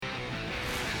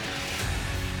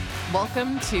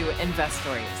Welcome to Invest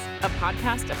Stories, a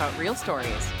podcast about real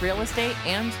stories, real estate,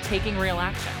 and taking real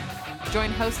action. Join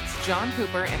hosts John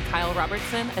Cooper and Kyle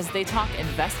Robertson as they talk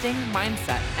investing,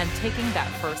 mindset, and taking that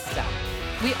first step.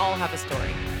 We all have a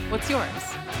story. What's yours?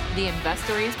 The Invest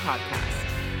Stories podcast.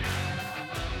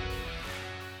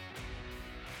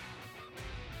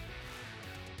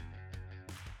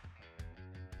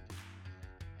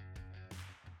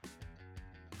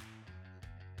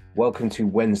 Welcome to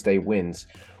Wednesday Wins.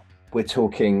 We're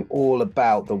talking all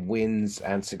about the wins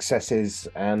and successes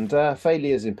and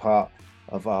failures in part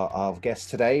of our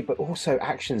guests today, but also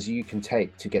actions you can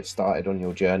take to get started on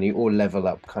your journey or level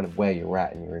up kind of where you're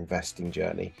at in your investing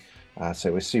journey.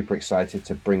 So we're super excited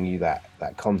to bring you that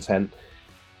content.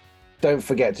 Don't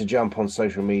forget to jump on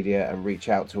social media and reach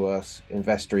out to us,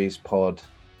 Investories Pod,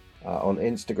 on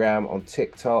Instagram, on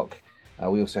TikTok.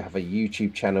 We also have a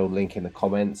YouTube channel, link in the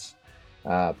comments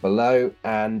below,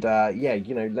 and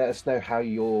let us know how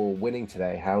you're winning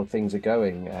today, how things are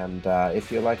going, and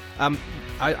if you're like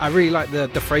I really like the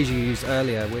phrase you used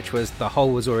earlier, which was the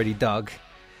hole was already dug.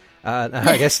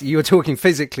 I guess you were talking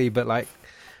physically, but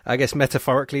I guess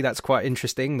metaphorically that's quite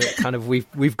interesting that kind of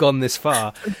we've gone this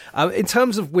far. In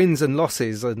terms of wins and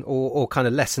losses or kind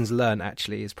of lessons learned,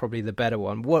 actually is probably the better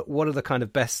one. What are the kind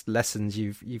of best lessons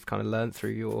you've kind of learned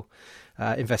through your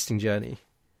investing journey?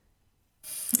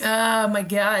 Oh my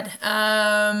God.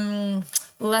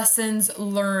 Lessons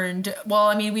learned. Well,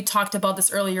 I mean, we talked about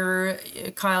this earlier,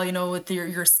 Kyle, with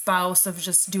your spouse, of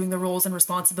just doing the roles and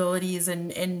responsibilities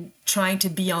and trying to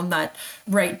be on that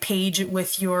right page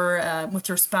with your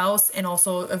spouse, and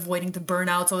also avoiding the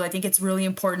burnout. So I think it's really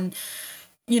important,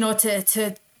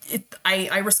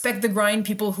 I respect the grind,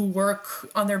 people who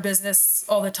work on their business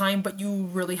all the time, but you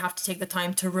really have to take the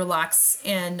time to relax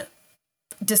and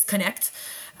disconnect.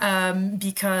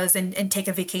 Because take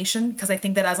a vacation, because I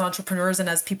think that as entrepreneurs and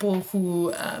as people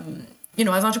who,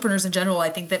 as entrepreneurs in general, I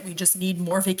think that we just need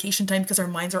more vacation time because our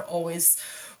minds are always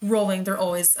rolling, they're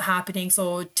always happening.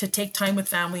 So to take time with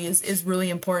family is really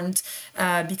important,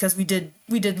 because we did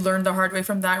learn the hard way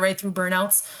from that, right, through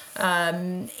burnouts.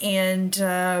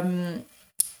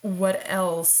 What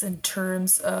else in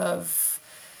terms of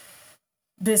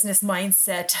business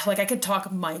mindset? Like, I could talk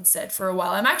mindset for a while.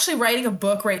 I'm actually writing a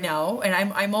book right now, and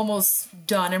I'm almost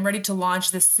done. I'm ready to launch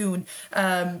this soon.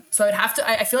 So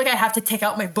I feel like I have to take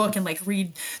out my book and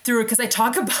read through it, because I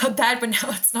talk about that, but now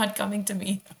it's not coming to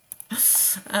me.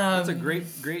 That's a great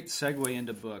segue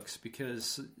into books,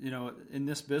 because in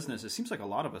this business it seems like a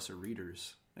lot of us are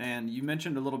readers, and you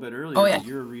mentioned a little bit earlier that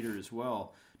you're a reader as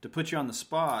well. To put you on the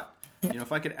spot,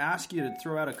 if I could ask you to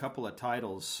throw out a couple of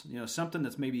titles, something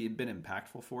that's maybe been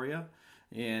impactful for you,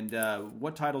 and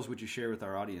what titles would you share with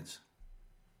our audience?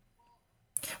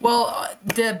 Well,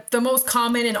 the most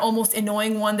common and almost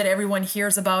annoying one that everyone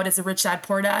hears about is the Rich Dad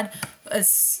Poor Dad.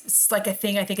 It's like a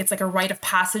thing. I think it's like a rite of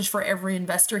passage for every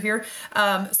investor here.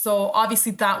 So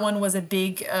obviously that one was a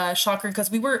big shocker, because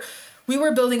we were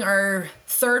building our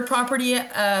third property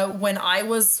when I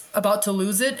was about to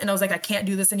lose it. And I was like, I can't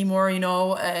do this anymore.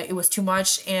 It was too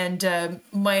much. And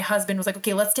my husband was like,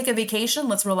 okay, let's take a vacation.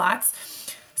 Let's relax.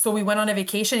 So we went on a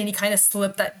vacation, and he kind of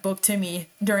slipped that book to me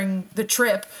during the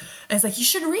trip. And it's like, you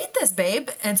should read this, babe.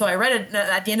 And so I read it, and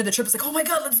at the end of the trip, it's like, oh my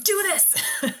God, let's do this.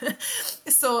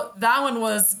 So that one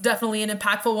was definitely an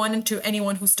impactful one. And to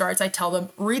anyone who starts, I tell them,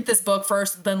 read this book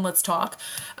first, then let's talk.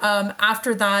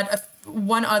 After that,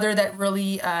 one other that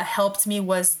really helped me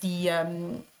was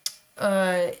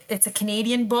it's a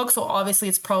Canadian book, so obviously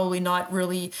it's probably not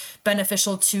really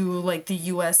beneficial to the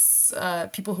US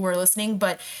people who are listening,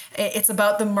 but it's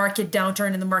about the market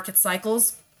downturn and the market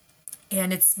cycles,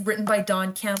 and it's written by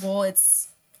Don Campbell.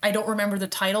 I don't remember the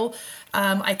title.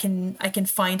 I can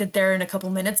find it there in a couple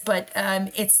minutes, but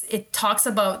it talks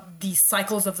about the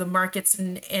cycles of the markets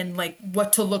and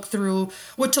what to look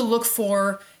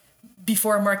for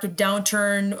before a market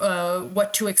downturn,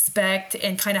 what to expect,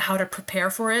 and kind of how to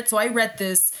prepare for it. So I read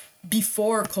this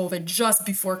before COVID, just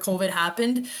before COVID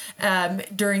happened.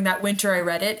 During that winter, I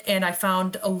read it, and I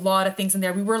found a lot of things in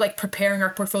there. We were preparing our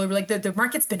portfolio. We're the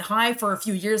market's been high for a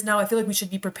few years now. I feel like we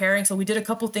should be preparing. So we did a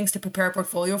couple things to prepare our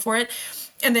portfolio for it.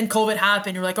 And then COVID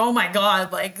happened. You're like, oh my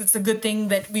God, it's a good thing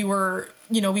that we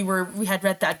had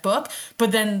read that book,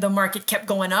 but then the market kept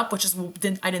going up, I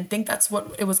didn't think that's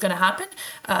what it was going to happen.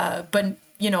 But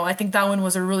I think that one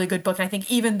was a really good book. And I think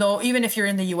even if you're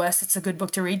in the US, it's a good book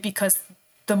to read, because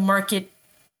the market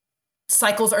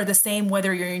cycles are the same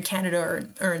whether you're in Canada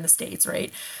or in the States,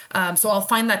 right? So I'll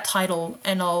find that title,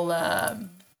 and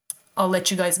I'll let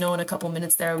you guys know in a couple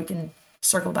minutes there. We can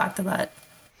circle back to that.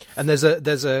 And there's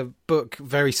a book,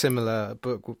 very similar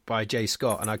book by Jay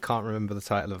Scott, and I can't remember the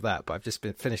title of that, but I've just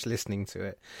been finished listening to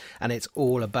it, and it's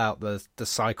all about the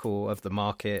cycle of the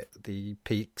market, the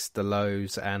peaks, the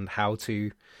lows, and how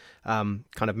to kind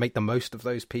of make the most of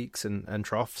those peaks and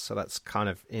troughs. So that's kind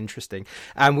of interesting.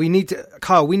 And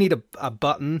Kyle, we need a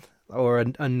button or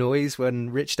a noise when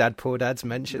Rich Dad Poor Dad's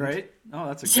mentioned. Right? Oh,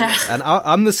 that's a good one. And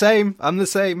I'm the same.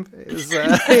 It was,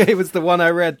 it was the one I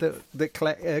read that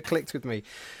clicked with me.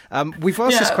 We've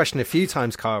asked this question a few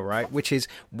times, Kyle, right? Which is,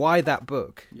 why that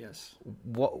book? Yes.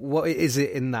 What is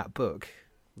it in that book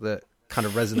that kind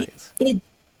of resonates?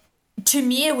 To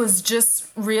me, it was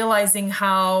just realizing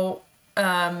how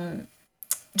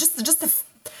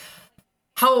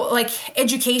how like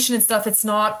education and stuff, it's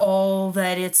not all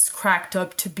that it's cracked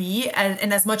up to be,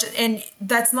 and as much, and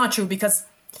that's not true, because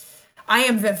I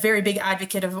am a very big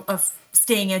advocate of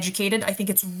staying educated. I think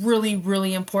it's really,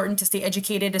 really important to stay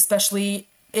educated, especially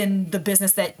in the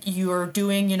business that you're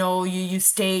doing. You know,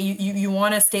 you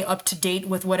want to stay up to date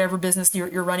with whatever business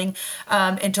you're running,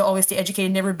 and to always stay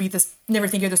educated, never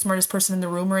think you're the smartest person in the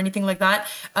room or anything like that.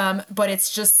 But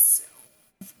it's just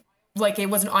like, it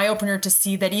was an eye-opener to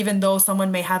see that even though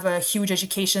someone may have a huge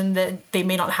education, that they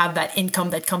may not have that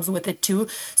income that comes with it too.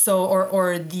 So,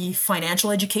 or the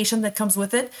financial education that comes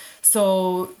with it.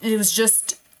 So it was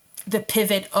just the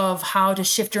pivot of how to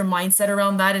shift your mindset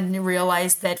around that and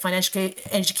realize that financial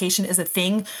education is a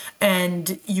thing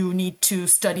and you need to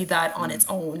study that on its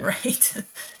own, right?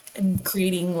 And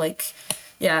creating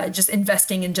just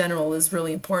investing in general is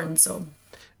really important. So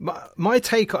my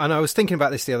take, and I was thinking about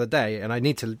this the other day, and I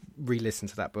need to re-listen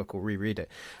to that book or reread it.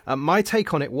 My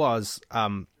take on it was,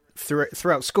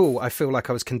 throughout school, I feel like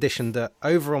I was conditioned that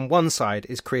over on one side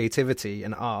is creativity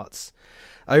and arts.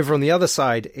 Over on the other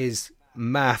side is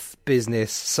math,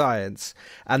 business, science,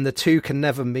 and the two can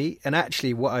never meet. And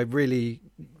actually what I really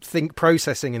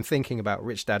processing and thinking about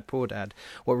Rich Dad Poor Dad,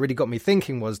 what really got me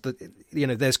thinking was that, you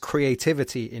know, there's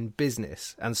creativity in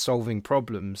business and solving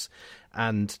problems,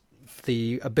 and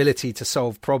the ability to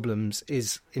solve problems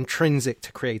is intrinsic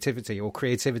to creativity, or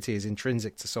creativity is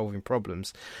intrinsic to solving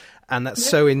problems. And that's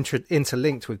so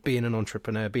interlinked with being an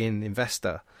entrepreneur, being an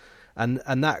investor. And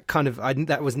that kind of,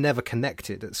 that was never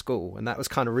connected at school. And that was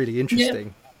kind of really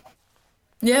interesting.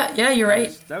 Yeah, you're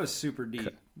right. That was super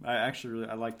deep. I actually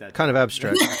I like that. Kind of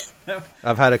abstract.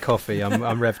 I've had a coffee. I'm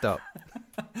revved up.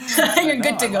 You're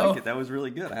good to go. Like it. That was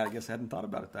really good. I guess I hadn't thought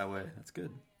about it that way. That's good.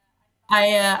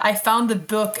 I found the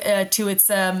book too. It's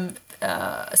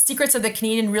Secrets of the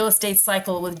Canadian Real Estate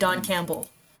Cycle with Don Campbell.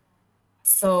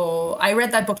 So I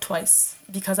read that book twice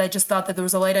because I just thought that there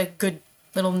was a lot of good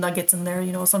little nuggets in there,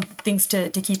 you know, some things to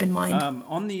keep in mind.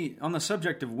 On the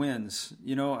subject of wins,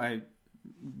 you know,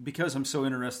 because I'm so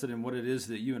interested in what it is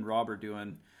that you and Rob are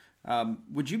doing,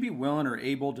 would you be willing or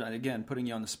able to, again, putting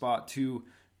you on the spot, to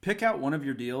pick out one of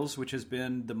your deals which has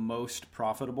been the most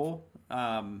profitable,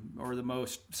 or the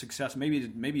most successful?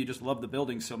 Maybe you just love the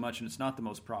building so much and it's not the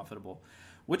most profitable.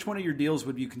 Which one of your deals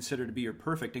would you consider to be your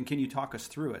perfect? And can you talk us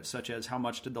through it, such as how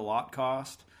much did the lot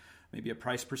cost, maybe a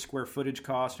price per square footage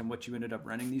cost, and what you ended up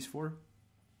renting these for?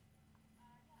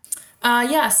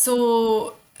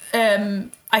 So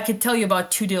I could tell you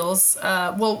about two deals.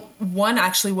 One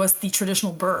actually was the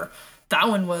traditional BRRRR. That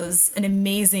one was an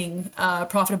amazing,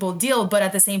 profitable deal. But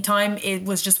at the same time, it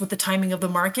was just with the timing of the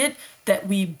market that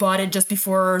we bought it just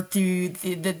before the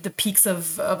peaks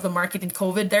of the market in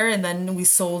COVID there. And then we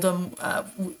sold them.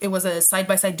 It was a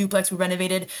side-by-side duplex we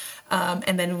renovated.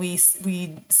 And then we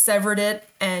severed it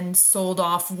and sold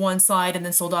off one side and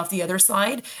then sold off the other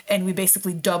side. And we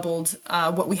basically doubled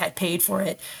what we had paid for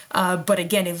it. But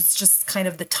again, it was just kind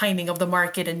of the timing of the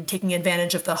market and taking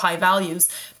advantage of the high values.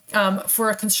 For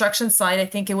a construction side, I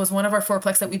think it was one of our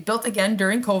fourplex that we built again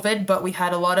during COVID, but we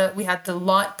had the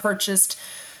lot purchased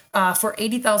for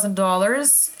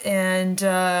 $80,000, and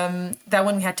that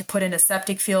one we had to put in a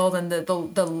septic field. And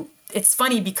the it's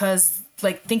funny because,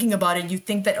 like, thinking about it, you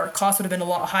think that our cost would have been a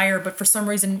lot higher, but for some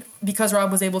reason, because Rob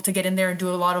was able to get in there and do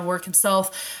a lot of work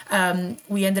himself,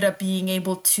 we ended up being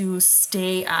able to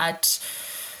stay at,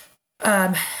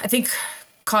 I think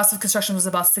cost of construction was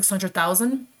about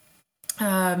 $600,000.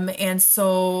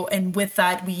 And with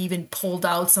that, we even pulled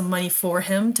out some money for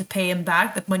him to pay him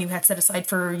back, the money we had set aside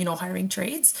for, you know, hiring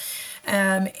trades.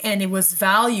 And it was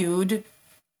valued.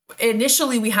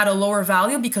 Initially, we had a lower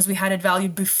value because we had it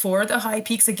valued before the high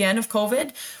peaks again of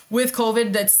COVID. With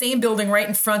COVID, that same building right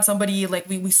in front, somebody, like,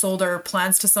 we sold our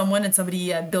plans to someone and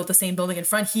somebody built the same building in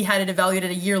front. He had it valued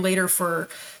a year later for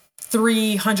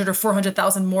 300 or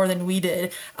 400,000 more than we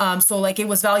did. So like it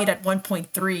was valued at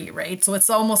 1.3, right? So it's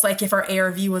almost like if our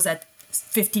ARV was at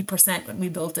 50% when we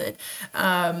built it.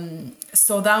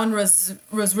 So that one was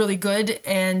really good.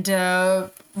 And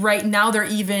right now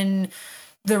the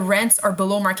rents are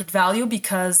below market value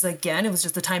because, again, it was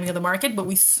just the timing of the market, but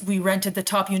we rented the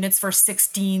top units for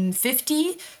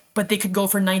 $1,650, but they could go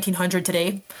for $1,900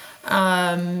 today.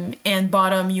 And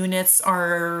bottom units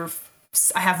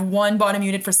I have one bottom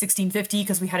unit for $1,650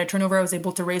 because we had a turnover. I was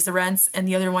able to raise the rents, and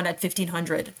the other one at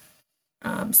 $1,500.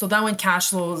 So that one cash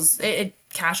flows. It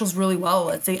cash flows really well.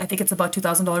 I think it's about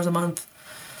 $2,000 a month.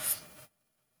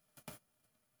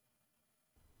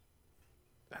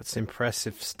 That's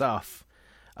impressive stuff.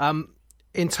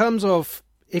 In terms of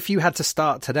if you had to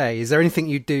start today, is there anything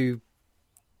you do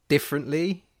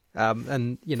differently?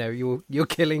 And you're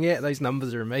killing it. Those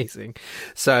numbers are amazing.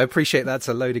 So I appreciate that's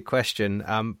a loaded question.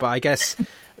 But I guess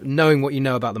knowing what you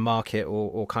know about the market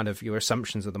or kind of your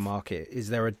assumptions of the market, is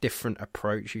there a different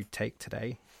approach you take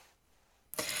today?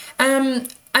 I'm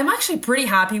actually pretty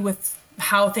happy with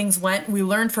how things went. We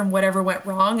learned from whatever went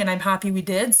wrong, and I'm happy we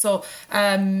did. So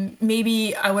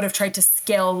maybe I would have tried to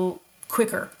scale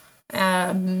quicker.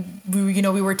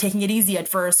 We were taking it easy at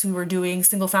first. We were doing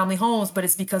single family homes, but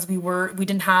it's because we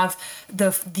didn't have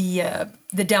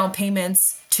the down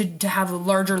payments to have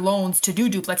larger loans to do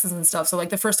duplexes and stuff. So like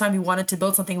the first time we wanted to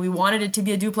build something, we wanted it to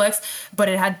be a duplex, but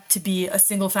it had to be a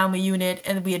single family unit,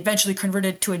 and we eventually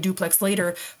converted to a duplex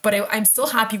later. But I'm still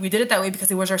happy we did it that way because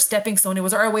it was our stepping stone. It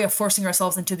was our way of forcing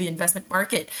ourselves into the investment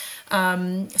market.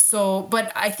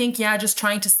 But I think, just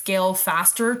trying to scale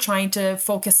faster, trying to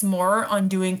focus more on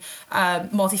doing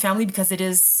multifamily, because it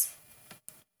is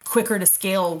quicker to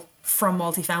scale from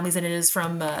multifamilies than it is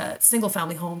from single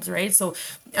family homes, right? So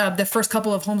the first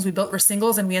couple of homes we built were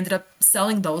singles, and we ended up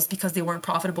selling those because they weren't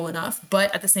profitable enough.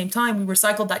 But at the same time, we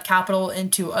recycled that capital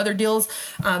into other deals.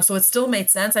 So it still made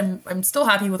sense. I'm still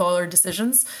happy with all our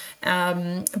decisions.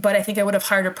 But I think I would have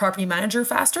hired a property manager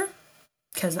faster,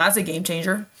 because that's a game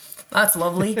changer. That's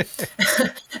lovely.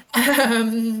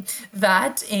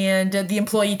 That and the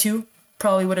employee too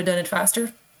probably would have done it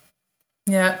faster.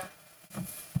 Yeah.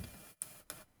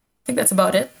 I think that's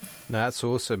about it. No, that's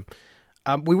awesome.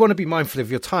 We want to be mindful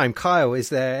of your time. Kyle, is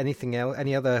there anything else,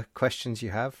 any other questions you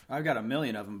have? I've got a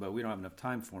million of them, but we don't have enough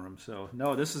time for them. So,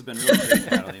 no, this has been really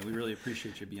great, Natalie. We really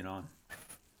appreciate you being on.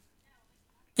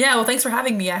 Yeah, well, thanks for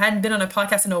having me. I hadn't been on a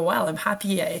podcast in a while. I'm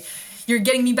happy you're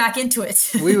getting me back into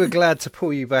it. We were glad to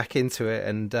pull you back into it.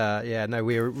 And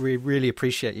we really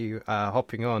appreciate you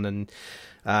hopping on. And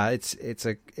it's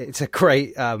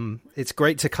great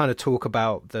to kind of talk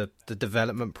about the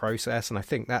development process, and I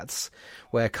think that's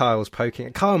where Kyle's poking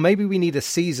at. Kyle, maybe we need a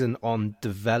season on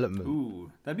development.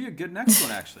 Ooh, that'd be a good next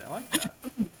one, actually. I like that.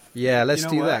 Yeah, let's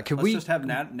do that. Let's just have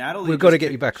Natalie. We've got to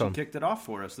get you back on. She kicked it off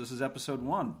for us. This is episode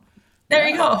 1. There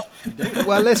you go.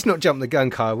 Well, let's not jump the gun,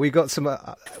 Kyle. We got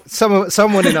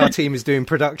someone in our team is doing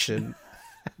production.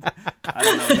 I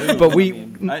don't know who,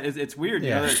 but it's weird.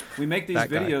 Yeah. We make these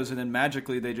videos and then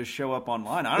magically they just show up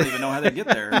online. I don't even know how they get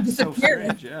there. It's so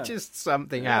strange. Yeah. Just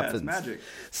something happens. It's magic.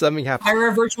 Something happens. Hire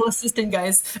a virtual assistant,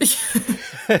 guys.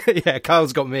 Yeah,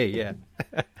 Kyle's got me. Yeah.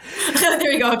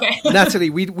 There you go. Okay. Natalie,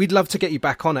 we'd love to get you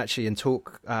back on actually and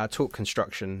talk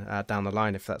construction down the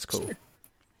line if that's cool. Sure.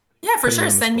 Yeah, for sure.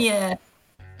 Send me a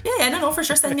for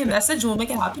sure. Send me a message. We'll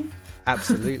make it happen.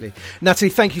 Absolutely. Natalie,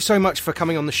 thank you so much for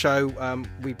coming on the show.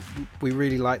 We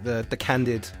really like the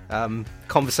candid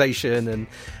conversation,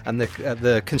 and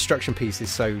the construction piece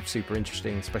is so super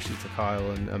interesting, especially to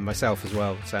Kyle and myself as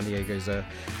well. San Diego's a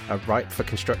ripe for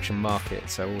construction market,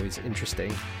 so always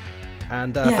interesting.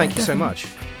 And thank you so much.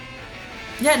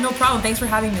 Yeah, no problem. Thanks for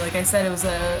having me. Like I said, it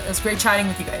was great chatting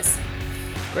with you guys.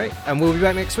 Great. And we'll be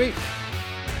back next week.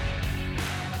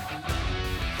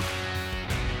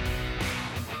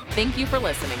 Thank you for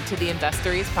listening to the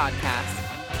Investories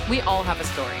Podcast. We all have a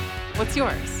story. What's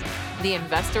yours? The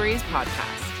Investories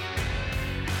Podcast.